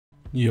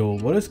Yo,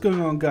 what is going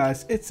on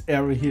guys, it's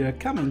Ari here,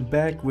 coming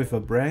back with a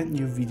brand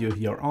new video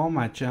here on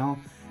my channel.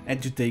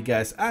 And today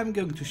guys, I'm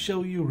going to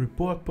show you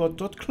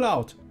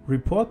Reportbot.Cloud.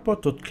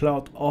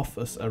 Reportbot.Cloud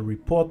offers a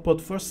report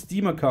bot for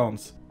Steam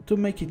accounts. To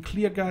make it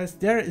clear guys,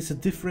 there is a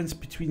difference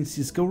between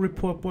CSGO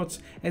report bots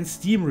and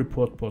Steam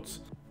report bots.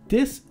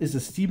 This is a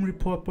Steam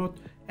report bot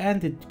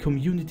and it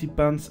community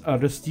bans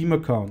other Steam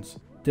accounts.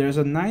 There's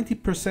a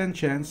 90%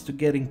 chance to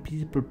getting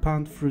people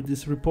banned through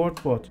this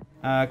report bot.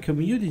 A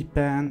community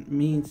ban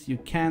means you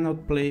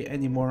cannot play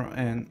anymore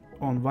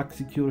on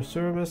VAC-secure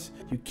servers,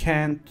 you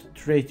can't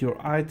trade your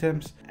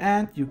items,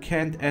 and you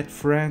can't add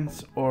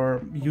friends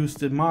or use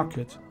the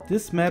market.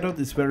 This method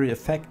is very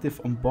effective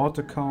on bot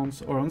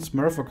accounts or on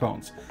smurf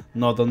accounts,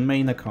 not on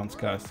main accounts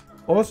guys.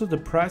 Also the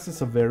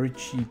prices are very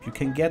cheap. You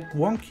can get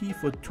 1 key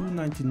for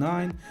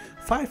 $2.99,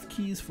 5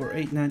 keys for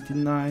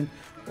 $8.99,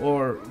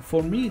 or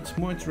for me it's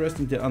more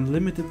interesting the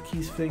unlimited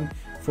keys thing.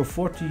 For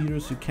 40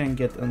 euros you can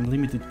get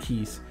unlimited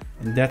keys,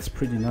 and that's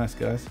pretty nice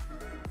guys.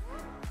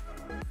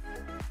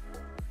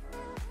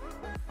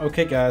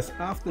 Okay guys,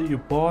 after you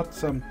bought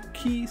some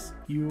keys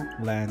you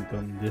land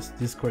on this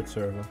Discord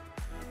server.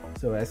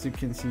 So as you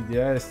can see,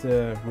 there is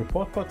the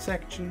report bot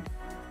section,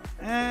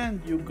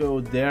 and you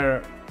go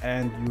there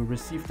and you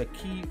receive the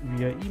key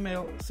via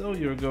email. So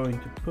you're going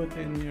to put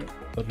in your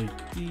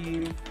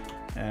redeem,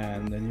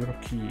 and then your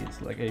key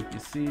is like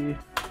APC,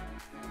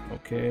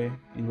 okay,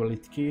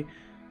 invalid key.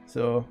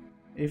 So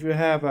if you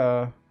have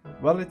a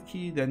valid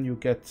key, then you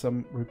get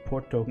some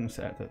report tokens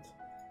added.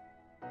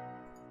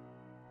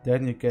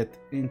 Then you get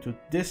into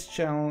this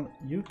channel.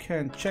 You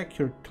can check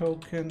your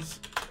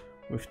tokens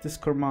with this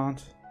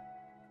command,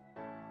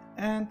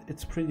 and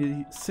it's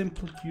pretty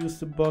simple to use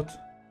the bot.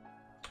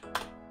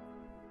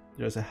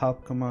 There's a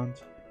help command,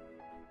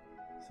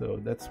 so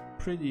that's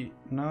pretty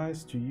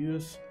nice to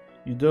use.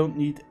 You don't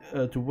need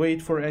to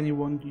wait for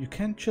anyone, you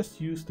can just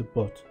use the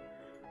bot.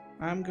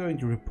 I'm going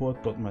to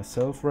report bot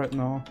myself right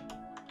now.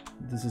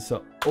 This is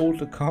an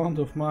old account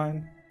of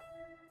mine,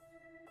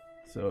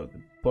 so the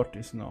bot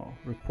is now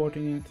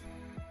reporting it,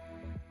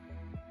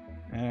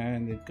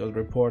 and it got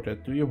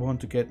reported. Do you want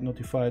to get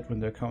notified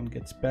when the account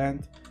gets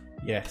banned?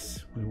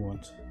 Yes, we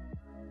want.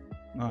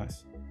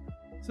 Nice.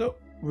 So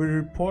we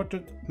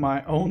reported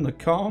my own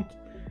account,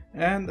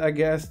 and I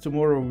guess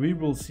tomorrow we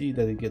will see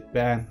that it get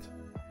banned.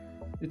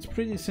 It's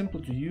pretty simple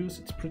to use,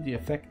 it's pretty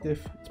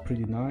effective, it's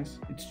pretty nice,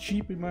 it's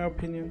cheap in my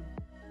opinion.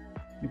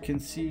 You can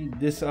see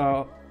these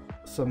are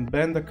some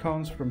banned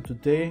accounts from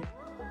today.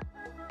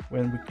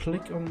 When we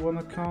click on one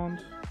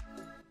account,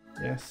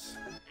 yes,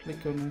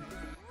 click on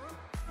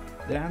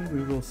it, then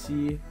we will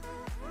see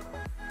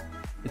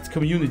it's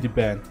community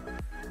ban,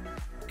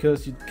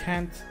 because you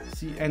can't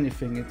see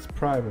anything, it's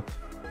private.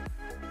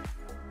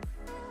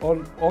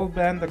 All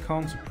banned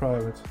accounts are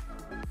private.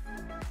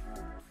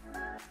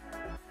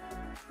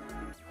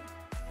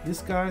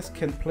 These guys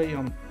can't play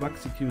on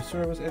VAC-secure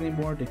servers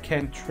anymore, they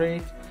can't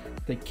trade,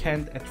 they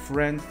can't add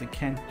friends, they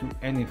can't do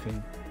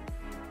anything.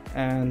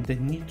 And they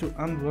need to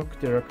unlock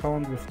their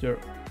account with their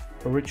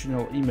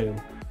original email.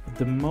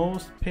 The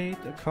most paid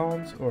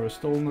accounts or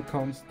stolen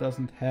accounts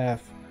doesn't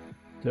have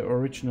the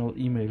original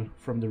email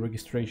from the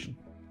registration.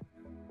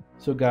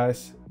 So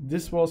guys,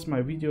 this was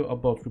my video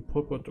about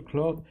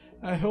Reportbot.Cloud.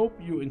 I hope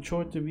you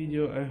enjoyed the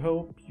video, I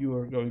hope you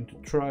are going to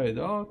try it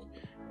out,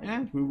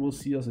 and we will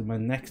see us in my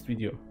next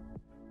video.